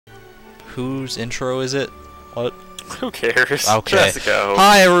Whose intro is it? What? Who cares? Okay. Let's go.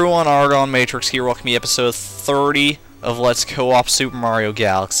 Hi everyone, ArgonMatrix here. Welcome to episode 30 of Let's Co-op Super Mario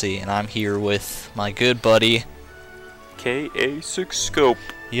Galaxy, and I'm here with my good buddy KA6 Scope.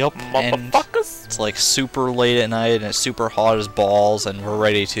 Yup, and Motherfuckers. it's like super late at night and it's super hot as balls, and we're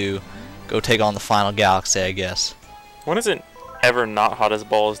ready to go take on the final galaxy, I guess. When is it ever not hot as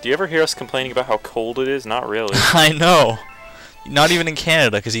balls? Do you ever hear us complaining about how cold it is? Not really. I know. Not even in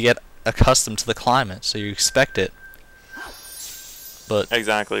Canada, because you get accustomed to the climate, so you expect it. But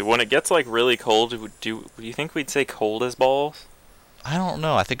Exactly. When it gets like really cold, do you think we'd say cold as balls? I don't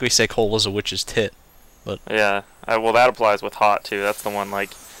know. I think we say cold as a witch's tit. But Yeah. Well, that applies with hot too. That's the one like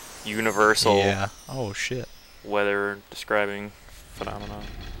universal yeah. Oh shit. weather describing phenomenon.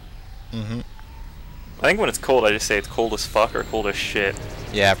 Mhm. I think when it's cold, I just say it's cold as fuck or cold as shit.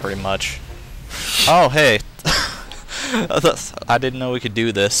 Yeah, pretty much. Oh hey. I didn't know we could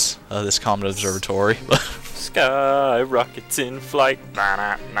do this. This Comet Observatory. Sky rockets in flight. Na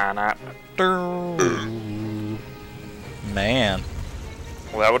na na na. Man.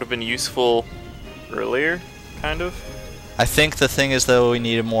 Well, that would have been useful earlier, kind of. I think the thing is though we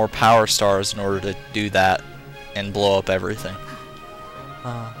needed more power stars in order to do that and blow up everything.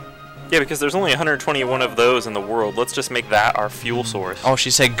 Yeah, because there's only 121 of those in the world. Let's just make that our fuel source. Oh, she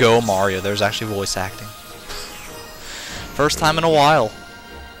said go Mario. There's actually voice acting. First time in a while.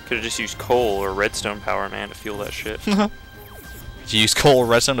 Could have just used coal or redstone power, man, to fuel that shit. Did you use coal or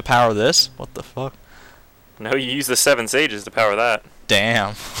redstone to power this? What the fuck? No, you use the 7 sages to power that.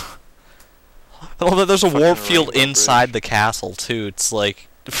 Damn. I love that there's a Fucking warp field rainbow inside bridge. the castle too. It's like,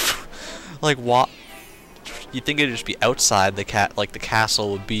 like what? You'd think it'd just be outside the like the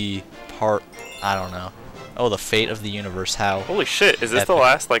castle would be part. I don't know. Oh, the fate of the universe. How? Holy shit, is this the Epic.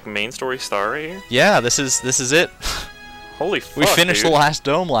 last, like, main story star right here? Yeah, this is it. Holy fuck, We finished dude. the last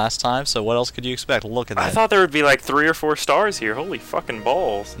dome last time, so what else could you expect? Look at that. I thought there would be, like, 3 or 4 stars here. Holy fucking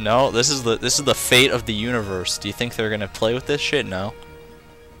balls. No, this is the fate of the universe. Do you think they're gonna play with this shit? No.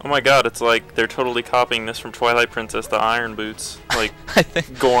 Oh my god, it's like they're totally copying this from Twilight Princess, the Iron Boots. Like, I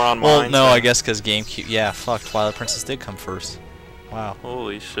think. Goron Well, Mines no, thing. I guess because GameCube. Yeah, fuck. Twilight Princess did come first. Wow.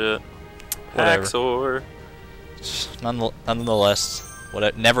 Holy shit. Whatever. Haxor. Nonetheless,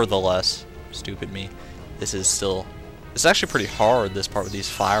 nevertheless, stupid me. This is still. It's actually pretty hard. This part with these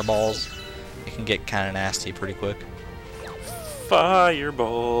fireballs, it can get kind of nasty pretty quick.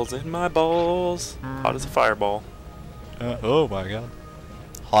 Fireballs in my balls. Hot as a fireball. Oh my god.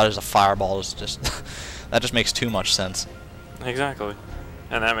 Hot as a fireball is just. That just makes too much sense. Exactly.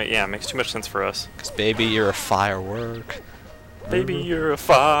 And that makes too much sense for us. Cause baby, you're a firework. Baby, you're a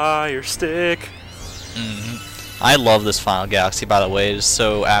fire stick. I love this Final Galaxy, by the way. It is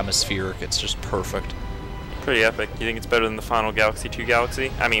so atmospheric. It's just perfect. Pretty epic. You think it's better than the final Galaxy 2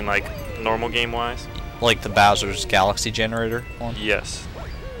 Galaxy? I mean, like, normal game-wise? Like the Bowser's Galaxy Generator one. Yes.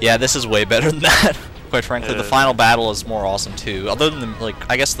 Yeah, this is way better than that. Quite frankly, the Yeah. final battle is more awesome too. Other than the, like,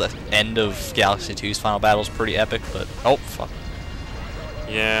 I guess the end of Galaxy 2's final battle is pretty epic, but oh fuck.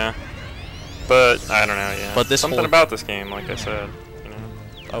 Yeah. But, I don't know, yeah. But this Something whole- about this game, like I said. You know?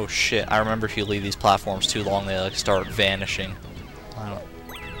 Oh shit! I remember if you leave these platforms too long, they like start vanishing. I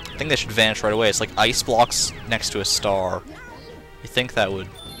think they should vanish right away. It's like ice blocks next to a star. You think that would?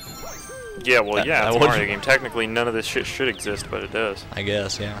 Yeah, well, That- yeah, that it's a would- Mario game. Technically, none of this shit should exist, but it does. I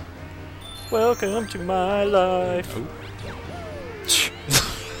guess, yeah. Welcome to my life. Ooh.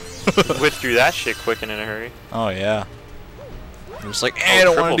 Whipped through that shit quick and in a hurry. Oh yeah. I'm just like, I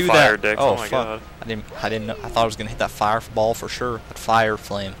don't want to do triple fire that. dicks, Oh oh my fuck! God. I didn't know. I thought I was gonna hit that fireball for sure. That fire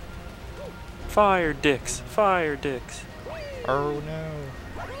flame. Fire dicks. Fire dicks. Oh no.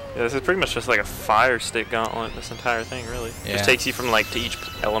 Yeah, this is pretty much just like a fire stick gauntlet, this entire thing, really. Yeah. Just takes you from, like, to each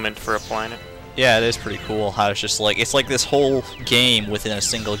element for a planet. Yeah, it is pretty cool how it's just like this whole game within a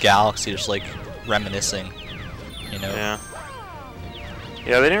single galaxy, just like reminiscing. You know. Yeah.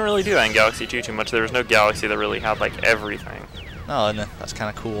 Yeah, they didn't really do that in Galaxy 2 too much. There was no galaxy that really had, like, everything. Oh, and that's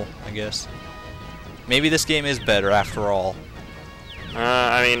kind of cool, I guess. Maybe this game is better after all.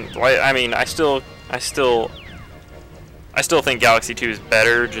 I still think Galaxy 2 is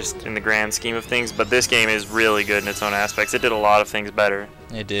better, just in the grand scheme of things, but this game is really good in its own aspects. It did a lot of things better.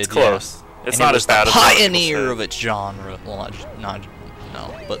 It did. It's close. Yeah. It's And not it was as bad the as a lot of people pioneer say. of its genre. Well,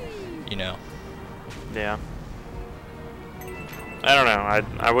 no, but you know. Yeah. I don't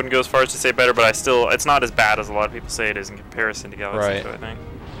know. I wouldn't go as far as to say better, but it's not as bad as a lot of people say it is in comparison to Galaxy Right. 2, I think.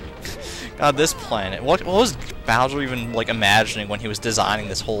 God, this planet. What was Bowser even like imagining when he was designing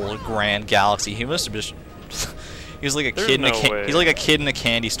this whole grand galaxy? He must have just. He was like a There's kid in a no way. he's like a kid in a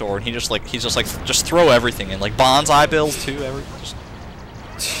candy store, and he's just like just throw everything in, like bonsai bills too.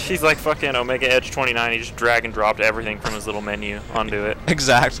 He's like fucking Omega Edge 29. He just drag and dropped everything from his little menu onto it.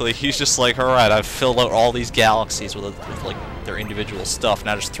 Exactly. He's just like, alright, I've filled out all these galaxies with like their individual stuff.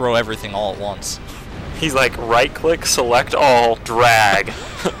 Now just throw everything all at once. He's like, right click, select all, drag.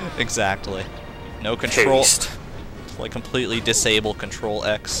 Exactly. No control. Paste. Like completely disable Control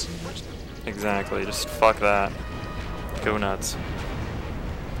X. Exactly. Just fuck that. Go nuts.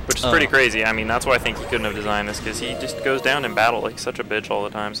 Which is pretty crazy. I mean, that's why I think he couldn't have designed this, because he just goes down in battle like such a bitch all the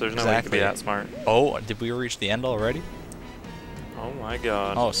time, so there's no way he could be that smart. Oh, did we reach the end already? Oh my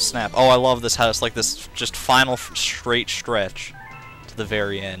god. Oh, snap. Oh, I love this house. Like this just final straight stretch to the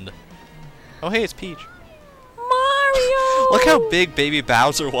very end. Oh, hey, it's Peach. Mario! Look how big Baby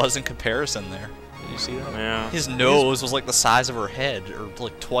Bowser was in comparison there. Did you see that? Yeah. His nose was like the size of her head, or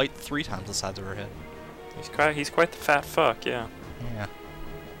like 3 times the size of her head. He's quite the fat fuck, yeah. Yeah.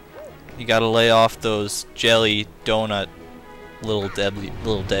 You gotta lay off those jelly donut little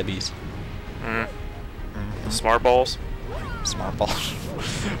Debbies. Mm. Smart balls. Smart balls.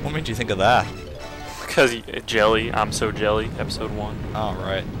 What made you think of that? Because jelly, I'm so jelly, episode 1. Oh,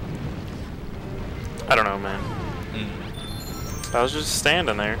 right. I don't know, man. Mm. I was just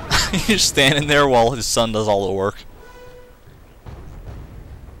standing there. He's standing there while his son does all the work.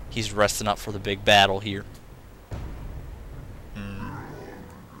 He's resting up for the big battle here.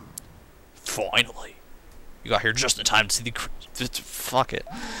 Finally. You got here just in time to see the... Fuck it.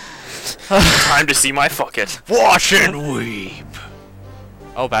 Time to see my fuck it. Watch and weep.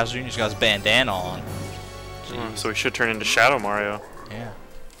 Oh, Bowser Jr.'s got his bandana on. So he should turn into Shadow Mario. Yeah.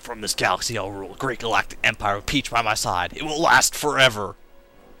 From this galaxy I'll rule a great galactic empire with Peach by my side. It will last forever.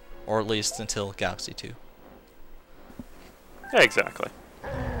 Or at least until Galaxy 2. Yeah, exactly.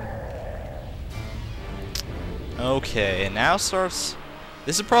 Okay, and now starts...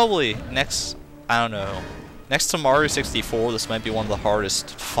 This is probably next... I don't know. Next to Mario 64, this might be one of the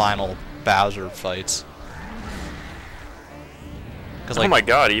hardest final Bowser fights. Oh my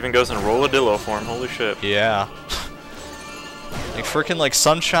god, he even goes in Rolladillo form, holy shit. Yeah. Like freaking like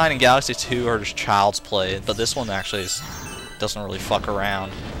Sunshine and Galaxy 2 are just child's play, but this one actually doesn't really fuck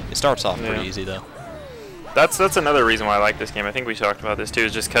around. It starts off pretty easy though. That's another reason why I like this game. I think we talked about this too,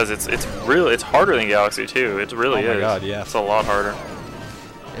 is just because it's harder than Galaxy 2. It really is. Oh my god, yeah. It's a lot harder.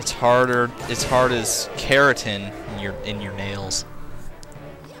 It's harder. It's hard as keratin in your nails.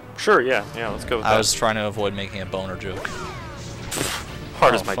 Sure, yeah, let's go with that. I was trying to avoid making a boner joke.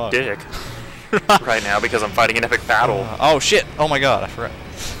 Hard as my dick. Right now because I'm fighting an epic battle. Oh shit! Oh my god, I forgot.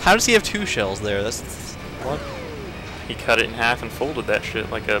 How does he have 2 shells there? That's what? He cut it in half and folded that shit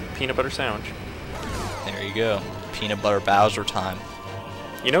like a peanut butter sandwich. There you go. Peanut butter Bowser time.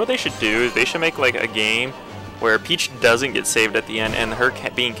 You know what they should do? Is they should make like a game where Peach doesn't get saved at the end, and her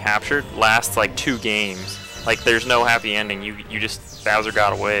being captured lasts like 2 games. Like there's no happy ending. You just Bowser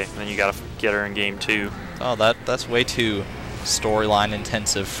got away, and then you gotta get her in game 2. Oh, that's way too storyline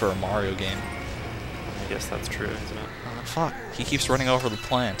intensive for a Mario game. I guess that's true, isn't it? Oh, fuck. He keeps running over the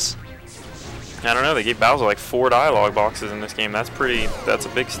plants. I don't know. They gave Bowser like 4 dialogue boxes in this game. That's a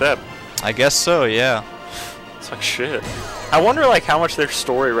big step. I guess so. Yeah. It's like shit. I wonder like how much their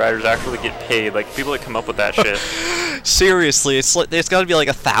story writers actually get paid. Like people that come up with that shit. Seriously, it's got to be like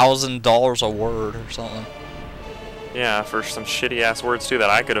 $1,000 a word or something. Yeah, for some shitty ass words too that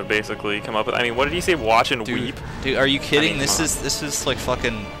I could have basically come up with. I mean, what did he say? Watch and weep. Dude, are you kidding? I mean, this is like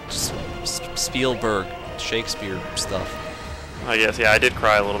fucking Spielberg, Shakespeare stuff. I guess, yeah, I did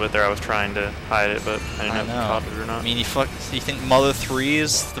cry a little bit there. I was trying to hide it, but I didn't know if you caught it or not. I mean, you think Mother 3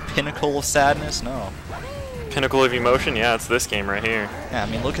 is the pinnacle of sadness? No. Pinnacle of emotion? Yeah, it's this game right here. Yeah, I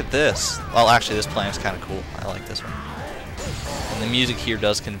mean, look at this. Well, actually, this planet's kind of cool. I like this one. And the music here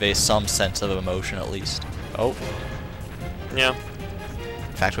does convey some sense of emotion, at least. Oh. Yeah.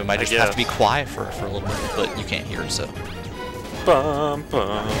 In fact, we might just have to be quiet for a little bit, but you can't hear it, so. Bum,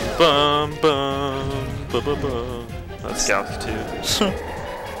 bum, bum, bum, bum, bum, bum. That's Galaxy 2.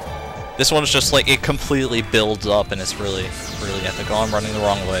 This one's just like, it completely builds up, and it's really, really epic. Oh, I'm running the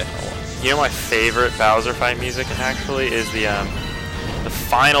wrong way. You know my favorite Bowser fight music, actually, is the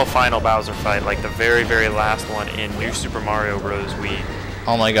final Bowser fight, like the very, very last one in New Super Mario Bros. Wii.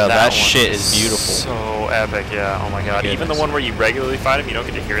 Oh my god, that shit is beautiful. So epic, yeah. Oh my god. Even the one where you regularly fight him, you don't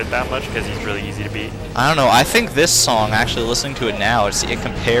get to hear it that much because he's really easy to beat. I don't know. I think this song, actually listening to it now, it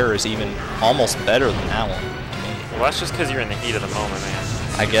compares even almost better than that one to me. Well, that's just because you're in the heat of the moment, man.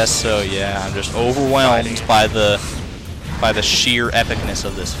 I guess so, yeah. I'm just overwhelmed by the sheer epicness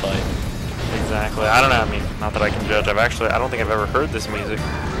of this fight. Exactly. I don't know. I mean, not that I can judge. I don't think I've ever heard this music.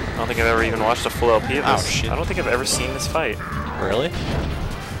 I don't think I've ever even watched a full LP of this. Oh, shit. I don't think I've ever seen this fight. Really?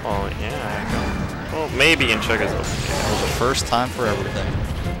 Oh, yeah. Well, maybe in Chugga's. It was the first time for everything.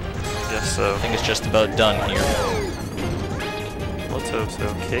 so. I think it's just about done here. Let's hope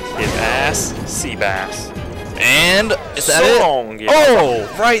so. Kick his ass, sea bass. And is that So it? yeah.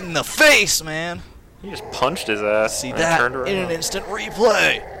 Oh, right in the face, man. He just punched his ass. See and that turned in an around. instant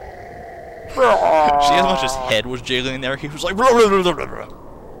replay. See how much his head was jiggling there? He was like, "Blah, blah, blah, blah, blah."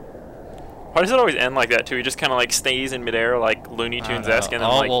 Why does it always end like that too? He just kind of like stays in midair, like Looney Tunes-esque, and then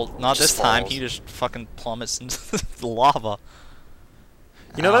Oh, like well, not just this time. falls. He just fucking plummets into the lava.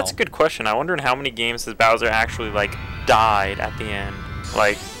 You know, that's a Ow. good question. I wonder in how many games has Bowser actually like died at the end,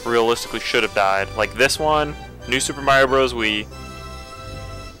 like realistically should have died. Like this one, New Super Mario Bros. Wii.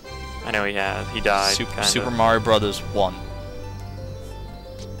 I know he has. He died. kinda. Super Mario Brothers 1.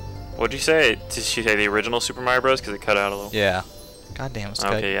 What'd you say? Did she say the original Super Mario Bros? Because it cut out a little. Yeah. God damn, it's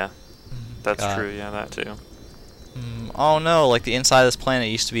Okay, yeah. That's God. true. Yeah, that too. Oh no, like the inside of this planet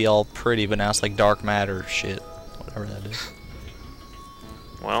used to be all pretty, but now it's like dark matter shit. Whatever that is.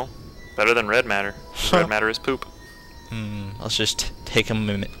 Well, better than red matter. 'Cause red matter is poop. Let's just take a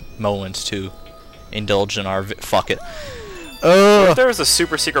moment to indulge in our fuck it. If there was a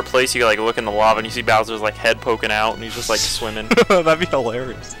super secret place you could like look in the lava and you see Bowser's like head poking out and he's just like swimming. That'd be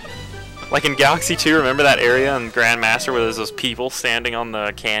hilarious. Like in Galaxy 2, remember that area in Grandmaster where there's those people standing on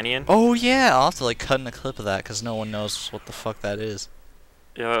the canyon? Oh yeah, I'll have to like cut in a clip of that because no one knows what the fuck that is.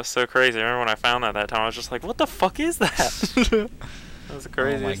 Yeah, that was so crazy. I remember when I found that time, I was just like, what the fuck is that? That was the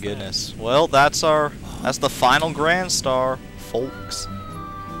craziest Oh my thing. goodness. Well, that's the final Grand Star, folks.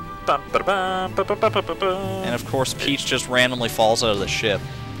 Ba-ba-da-bum, ba-ba-ba-ba-ba. And of course, Peach just randomly falls out of the ship.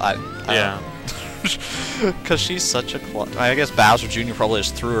 Yeah. Because she's such a I guess Bowser Jr. probably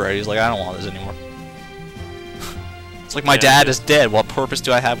just threw her. He's like, I don't want this anymore. It's like my Yeah, dad yeah. is dead. What purpose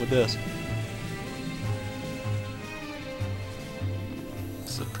do I have with this?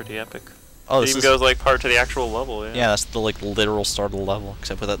 This is pretty epic. Oh, It this even is goes like part to the actual level, yeah. yeah. That's the like literal start of the level,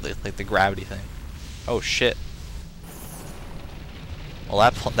 except with that like the gravity thing. Oh shit. Well,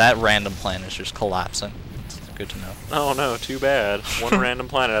 that random planet is just collapsing. It's good to know. Oh no, too bad. One random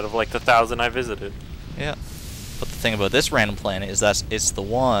planet out of like the 1,000 I visited. Yeah. But the thing about this random planet is that it's the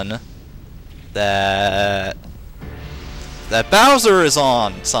one that Bowser is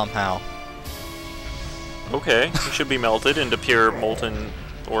on somehow. Okay, he should be melted into pure molten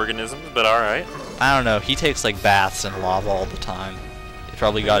organisms, but alright. I don't know. He takes like baths in lava all the time. He's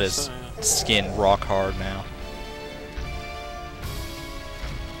probably got his skin rock hard now.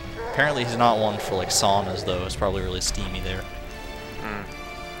 Apparently he's not one for like saunas though. It's probably really steamy there.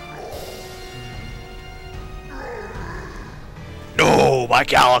 No, my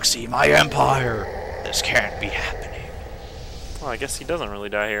galaxy, my empire. This can't be happening. Well, I guess he doesn't really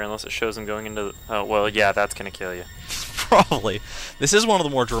die here unless it shows him going into the... Oh, well, yeah, that's gonna kill you. Probably. This is one of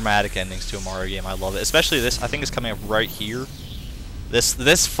the more dramatic endings to a Mario game. I love it. Especially this. I think it's coming up right here.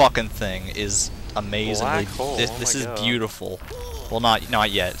 This fucking thing is amazingly. Black hole, This oh is my God. beautiful. Well, not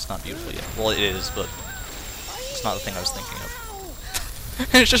yet. It's not beautiful yet. Well, it is, but it's not the thing I was thinking of.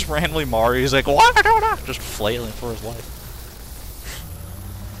 And it's just randomly Mario. He's like, what? Just flailing for his life.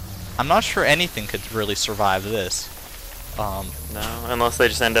 I'm not sure anything could really survive this. No, unless they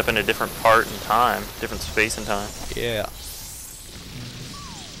just end up in a different part in time, different space and time. Yeah.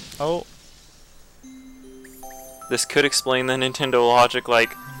 Oh. This could explain the Nintendo logic,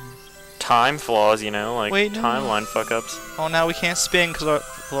 like, time flaws, you know, like Wait, no. timeline fuck-ups. Oh, now we can't spin because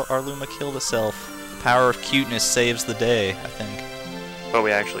our Luma killed itself. The power of cuteness saves the day, I think. But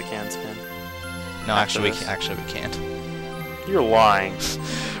we actually can spin. No, After actually, this. we can't. You're lying.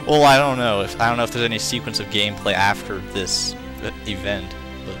 Well, I don't know if there's any sequence of gameplay after this event,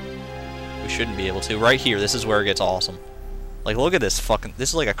 but we shouldn't be able to. Right here, this is where it gets awesome. Like, look at this fucking. This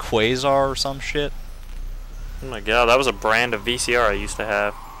is like a quasar or some shit. Oh my god, that was a brand of VCR I used to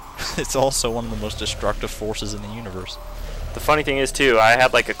have. It's also one of the most destructive forces in the universe. The funny thing is, too, I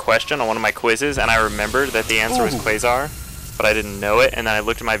had like a question on one of my quizzes, and I remembered that the answer was Ooh. Quasar, but I didn't know it, and then I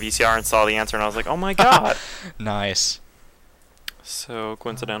looked at my VCR and saw the answer, and I was like, oh my god. Nice. So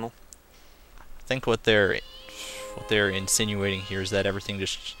coincidental. I think what they're insinuating here is that everything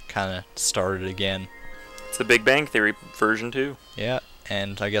just kind of started again. It's the Big Bang Theory version 2. Yeah,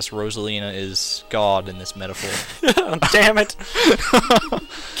 and I guess Rosalina is God in this metaphor. Damn it.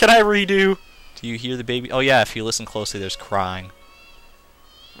 Can I redo? Do you hear the baby? Oh yeah, if you listen closely, there's crying.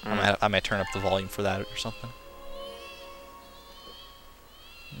 I might turn up the volume for that or something.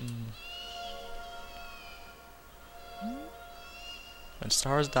 When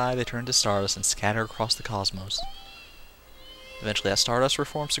stars die, they turn to stardust and scatter across the cosmos. Eventually, that stardust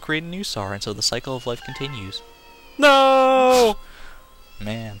reforms to create a new star, and so the cycle of life continues. No!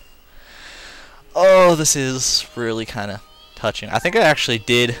 Man. Oh, this is really kind of touching. I think I actually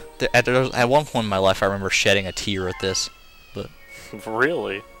did. At one point in my life, I remember shedding a tear at this. But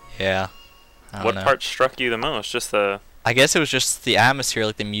Really? yeah. I don't What know. part struck you the most? Just the... I guess it was just the atmosphere,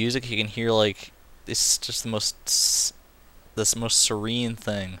 like the music. You can hear like it's just the most serene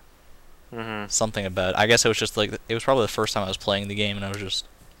thing. Mm-hmm. Something about it. I guess it was just like it was probably the first time I was playing the game, and I was just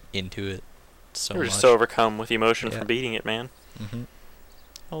into it so You were much. just so overcome with emotion Yeah. from beating it, man. Mhm.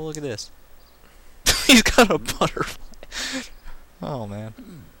 Oh, look at this. He's got a butterfly. Oh man.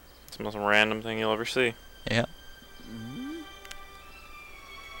 It's the most random thing you'll ever see. Yeah.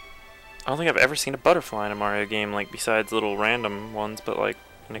 I don't think I've ever seen a butterfly in a Mario game, like, besides little random ones, but, like,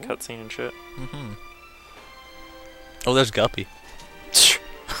 in a cutscene and shit. Mhm. Oh, there's Guppy.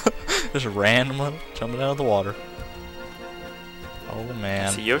 There's a random one jumping out of the water. Oh I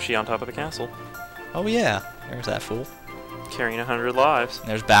man. see Yoshi on top of the castle, Oh yeah. There's that fool. carrying 100 lives. And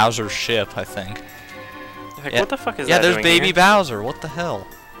there's Bowser's ship, I think. Like, Yeah. what the fuck is Yeah, that there's doing baby here? Bowser. What the hell?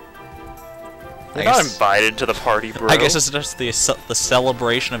 You're I not guess- invited to the party, bro. I guess it's just the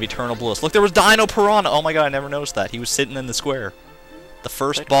celebration of eternal bliss. Look, there was Dino Piranha. Oh my god, I never noticed that. He was sitting in the square. The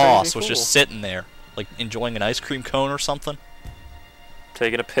first That boss crazy was fool. just sitting there, like enjoying an ice cream cone or something.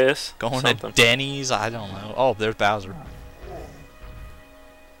 Taking a piss. Going something. to Denny's. I don't know. Oh, there's Bowser.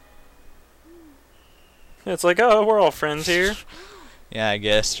 It's like, oh, we're all friends here. Yeah, I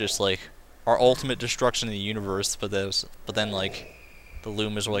guess just like our ultimate destruction of the universe. But then like the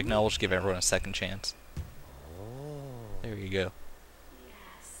Lumas were like, no, we'll just give everyone a second chance. There you go.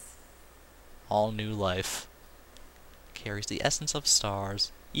 All new life carries the essence of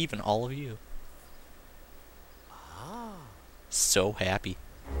stars, even all of you. So happy.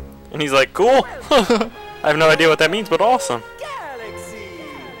 And he's like, cool. I have no idea what that means, but awesome.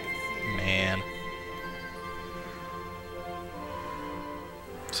 Man.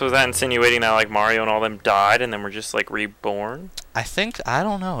 So is that insinuating that, like, Mario and all them died and then were just, like, reborn? I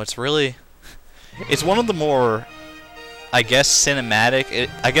don't know, it's really... It's one of the more, I guess, cinematic...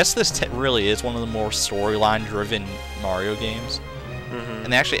 I guess this really is one of the more storyline-driven Mario games. Mm-hmm.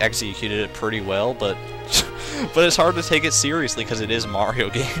 And they actually executed it pretty well, but... but it's hard to take it seriously because it is a Mario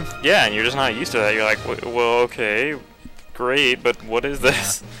game. Yeah, and you're just not used to that. You're like, well, okay, great, but what is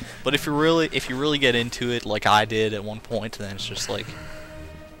this? But if you really get into it like I did at one point, then it's just like...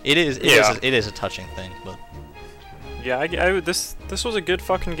 It is a touching thing, but... Yeah, this was a good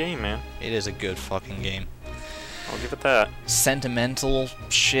fucking game, man. It is a good fucking game. I'll give it that. Sentimental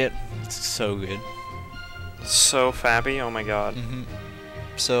shit. It's so good. So fabby, oh my god. Hmm.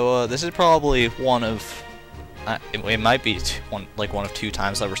 So this is probably one of... it might be one of two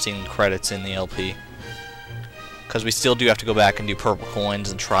times that we're seeing credits in the LP. Because we still do have to go back and do purple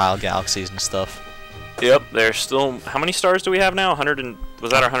coins and trial galaxies and stuff. Yep, there's still... How many stars do we have now? 100 and...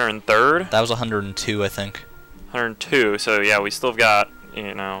 Was that our 103rd? That was 102, I think. 102, so yeah, we still got,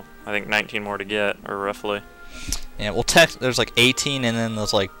 you know, I think 19 more to get, or roughly. Yeah, well, there's like 18, and then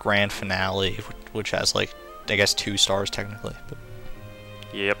there's like grand finale, which has like, I guess 2 stars technically. But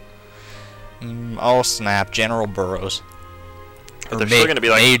Yep. oh snap, General Burrows. But there's still gonna be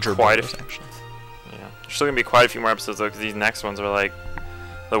like Major quite Burrows, a few... actually. Yeah. There's still gonna be quite a few more episodes though, because these next ones are like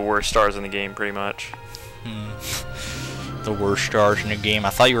the worst stars in the game, pretty much. The worst stars in the game. I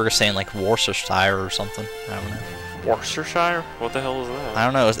thought you were saying like Worcestershire or something. I don't know. Worcestershire? What the hell is that? I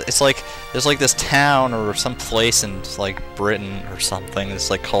don't know. It's like there's like this town or some place in like Britain or something. It's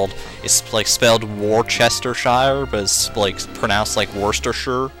like called. It's like spelled Worcestershire, but it's like pronounced like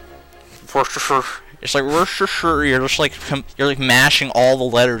Worcestershire. Worcestershire. It's like Worcestershire. You're just like you're like mashing all the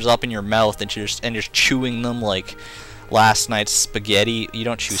letters up in your mouth and just chewing them like last night's spaghetti. You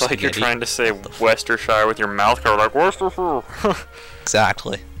don't chew It's like spaghetti. you're trying to say Worcestershire with your mouth covered, like Worcestershire.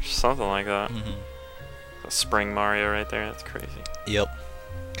 Exactly. Something like that. Mhm. A spring Mario right there. That's crazy. Yep.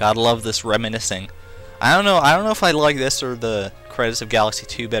 Gotta love this reminiscing. I don't know if I like this or the credits of Galaxy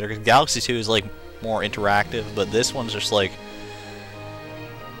 2 better, because Galaxy 2 is like more interactive, but this one's just like...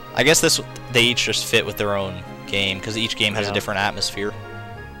 I guess they each just fit with their own game, because each game has a different atmosphere.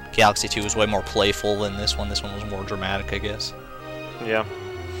 Galaxy 2 was way more playful than this one. This one was more dramatic, I guess. Yeah.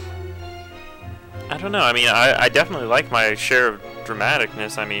 I don't know. I mean, I definitely like my share of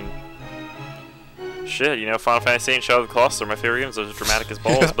dramaticness. I mean, shit, you know, Final Fantasy and Shadow of the Colossus are my favorite games. Those are dramatic as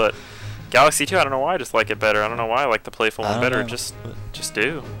balls, but Galaxy 2, I don't know why I just like it better. I don't know why I like the playful one better. Know, Just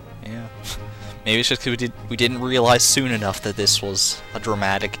do. Yeah. Maybe it's just because we didn't realize soon enough that this was a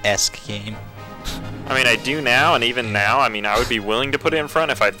dramatic-esque game. I mean, I do now, and even now, I mean, I would be willing to put it in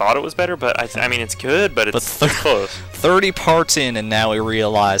front if I thought it was better, but I mean, it's good, but it's close. 30 parts in, and now we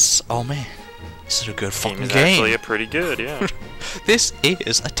realize, oh man, this is a good fucking Game is game. actually a pretty good, yeah. This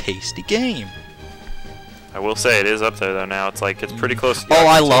is a tasty game. I will say it is up there though now. It's like it's pretty close. To Oh,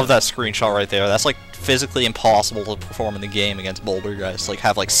 I Yakuza. love that screenshot right there. That's like physically impossible to perform in the game against Boulder guys. Like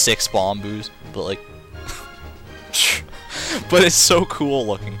have like 6 bomb boos, but like, but it's so cool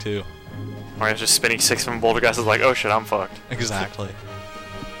looking too. Or I was just spinning 6 from Boulder guys. Is like, oh shit, I'm fucked. Exactly.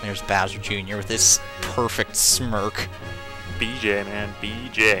 There's Bowser Jr. with his perfect smirk. BJ, man,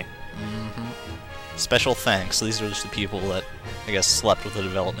 BJ. Special thanks. These are just the people that I guess slept with the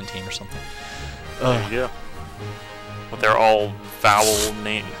development team or something. There you go. But they're all foul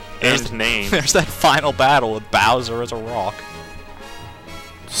names. There's that final battle with Bowser as a rock.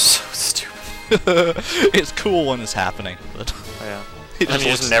 So stupid. It's cool when it's happening, but Yeah. he And he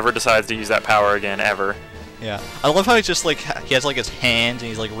just never decides to use that power again, ever. yeah. I love how he's just like he has like his hands and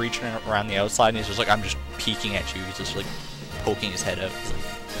he's like reaching around the outside and he's just like I'm just peeking at you. He's just like poking his head out. He's like,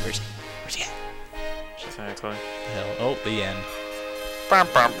 where's he? Where's he at? Exactly. Hell, oh, the end.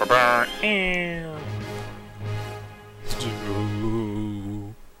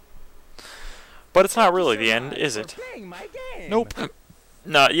 But it's not really the end, is it? Nope.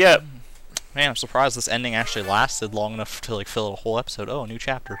 Not yet. Man, I'm surprised this ending actually lasted long enough to like fill a whole episode. Oh, a new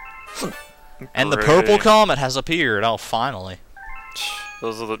chapter. And the purple Great. comet has appeared. Oh, finally.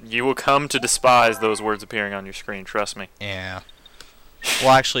 Those are you will come to despise those words appearing on your screen. Trust me. Yeah.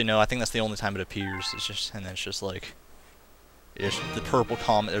 Well, actually, no. I think that's the only time it appears. It's just, and then it's just like, it's the purple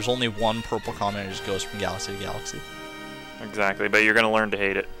comet. There's only one purple comet, and it just goes from galaxy to galaxy. Exactly, but you're gonna learn to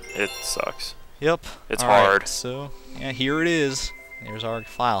hate it. It sucks. Yep. It's Alright, hard. So, yeah, here it is. There's our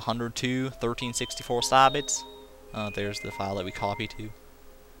file, 102, 1364 bits. There's the file that we copied to.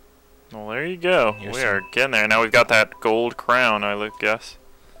 Well, there you go. Here's We are getting there. Now we've got that gold crown, I guess.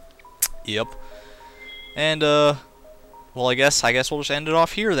 Yep. And, well, I guess we'll just end it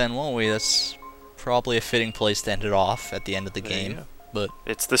off here then, won't we? That's probably a fitting place to end it off at the end of the There you game. go. But,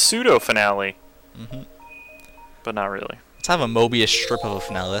 It's the pseudo finale, mhm. but not really. Let's have a Mobius strip of a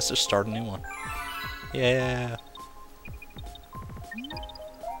finale. Let's just start a new one. Yeah.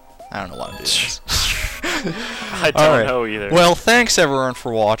 I don't know why I'm doing this. I don't Alright. know either. Well, thanks everyone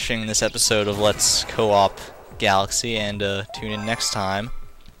for watching this episode of Let's Co-op Galaxy, and tune in next time.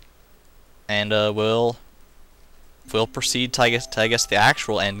 And we'll proceed to I guess the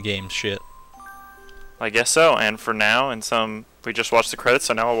actual end game shit. I guess so. And for now, we just watched the credits,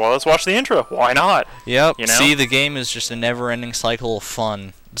 so now let's watch the intro. Why not? Yep. You know? See, the game is just a never-ending cycle of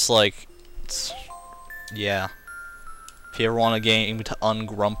fun. Yeah. If you ever want a game to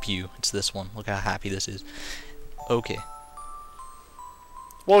ungrump you, it's this one. Look how happy this is. Okay.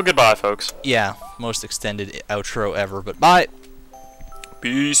 Well, goodbye, folks. Yeah, most extended outro ever, but bye!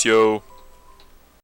 Peace, yo.